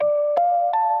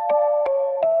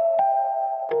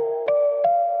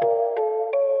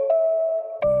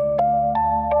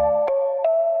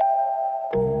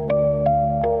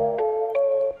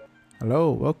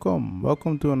Hello,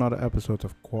 welcome to another episode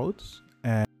of Quotes.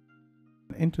 And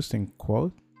an interesting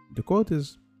quote. The quote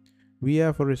is, "We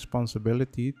have a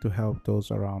responsibility to help those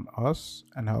around us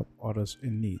and help others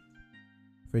in need."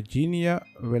 Virginia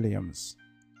Williams.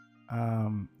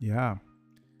 Yeah.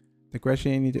 The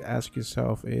question you need to ask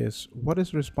yourself is, what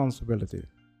is responsibility?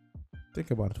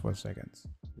 Think about it for a second.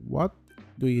 What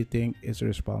do you think is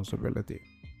responsibility?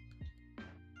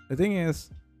 The thing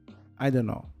is, I don't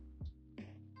know.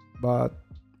 But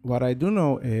what I do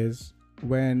know is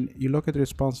when you look at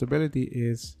responsibility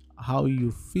is how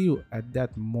you feel at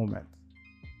that moment.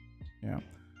 Yeah.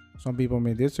 Some people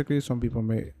may disagree, some people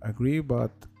may agree,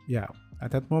 but yeah, at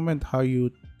that moment, how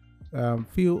you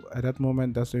feel at that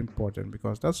moment, that's important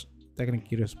because that's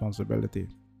technically responsibility.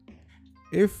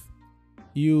 If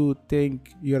you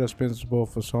think you're responsible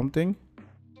for something,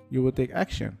 you will take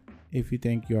action. If you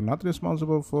think you're not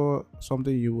responsible for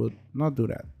something, you would not do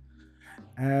that.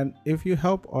 And if you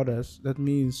help others, that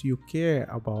means you care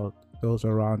about those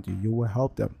around you. You will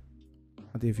help them.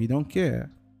 But if you don't care,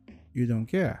 you don't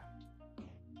care.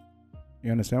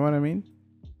 You understand what I mean?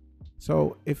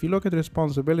 So if you look at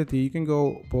responsibility, you can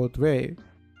go both ways.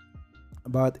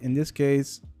 But in this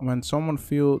case, when someone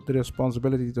feels the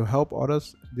responsibility to help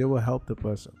others, they will help the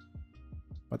person.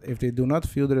 But if they do not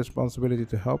feel the responsibility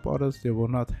to help others, they will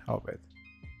not help it.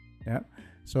 Yeah.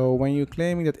 So when you're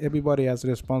claiming that everybody has a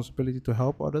responsibility to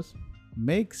help others,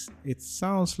 it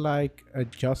sounds like a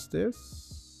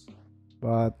justice,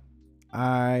 but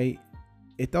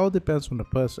it all depends on the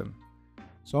person.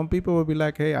 Some people will be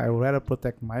like, hey, I would rather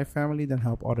protect my family than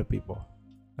help other people.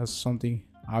 That's something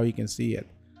how you can see it.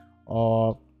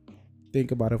 Or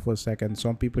think about it for a second.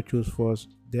 Some people choose first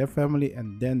their family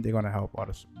and then they're gonna help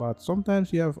others. But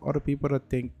sometimes you have other people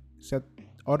that set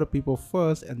other people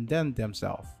first and then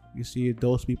themselves. You see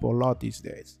those people a lot these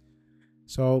days.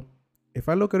 So if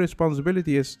I look at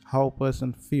responsibility as how a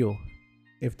person feel.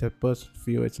 If the person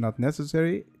feel it's not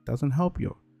necessary, it doesn't help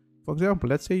you. For example,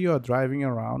 let's say you are driving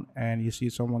around and you see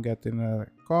someone get in a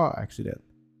car accident.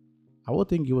 I would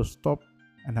think you will stop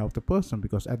and help the person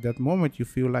because at that moment you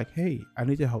feel like, hey, I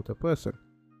need to help the person.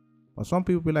 But some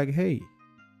people be like, hey,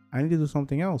 I need to do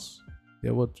something else.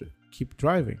 They would keep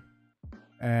driving.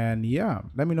 And yeah,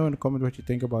 let me know in the comment what you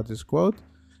think about this quote.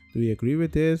 Do you agree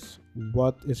with this?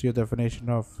 What is your definition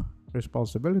of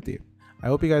responsibility? I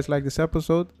hope you guys like this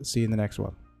episode. See you in the next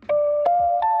one.